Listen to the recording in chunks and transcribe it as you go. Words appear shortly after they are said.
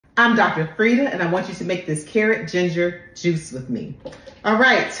I'm Dr. Frita, and I want you to make this carrot ginger juice with me. All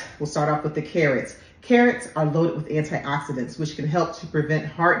right, we'll start off with the carrots. Carrots are loaded with antioxidants, which can help to prevent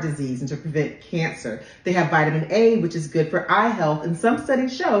heart disease and to prevent cancer. They have vitamin A, which is good for eye health, and some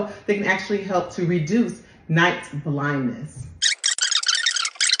studies show they can actually help to reduce night blindness.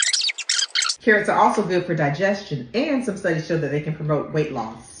 Carrots are also good for digestion, and some studies show that they can promote weight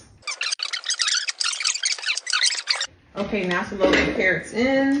loss. Okay, now to load the carrots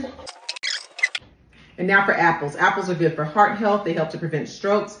in. And now for apples. Apples are good for heart health. They help to prevent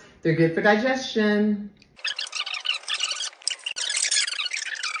strokes. They're good for digestion.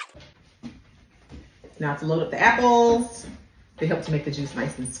 Now to load up the apples. They help to make the juice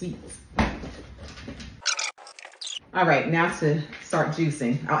nice and sweet. All right, now to start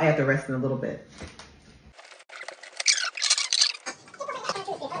juicing. I'll add the rest in a little bit.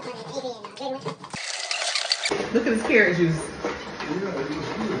 Look at this carrot juice.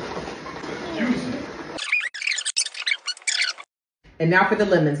 And now for the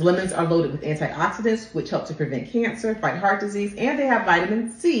lemons. Lemons are loaded with antioxidants, which help to prevent cancer, fight heart disease, and they have vitamin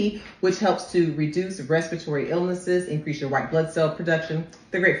C, which helps to reduce respiratory illnesses, increase your white blood cell production.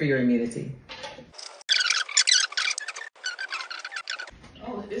 They're great for your immunity.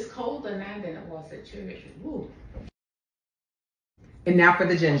 Oh, it's colder now than it was at church. Woo. And now for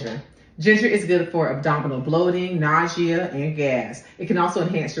the ginger. Ginger is good for abdominal bloating, nausea, and gas. It can also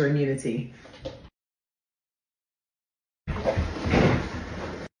enhance your immunity.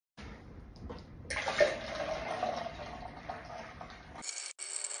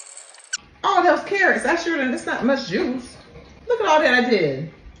 Oh, those carrots, that's not much juice. Look at all that I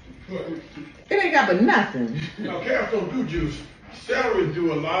did. It ain't got but nothing. No, carrots don't do juice. Celery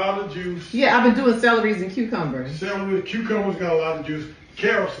do a lot of juice. Yeah, I've been doing celeries and cucumbers. Celery, cucumbers got a lot of juice.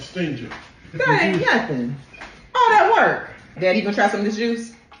 Carrots are stingy. That ain't nothing. All that work. Dad, you gonna try some of this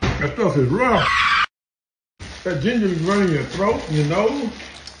juice? That stuff is rough. That ginger be burning your throat, your nose.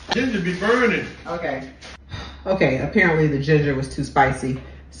 Ginger be burning. Okay. Okay, apparently the ginger was too spicy,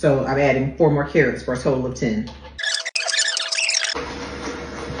 so I'm adding 4 more carrots for a total of 10.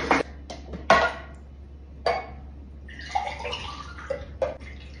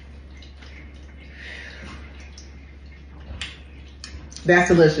 That's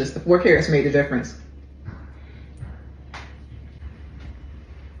delicious. The 4 carrots made the difference.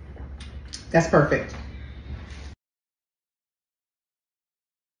 That's perfect.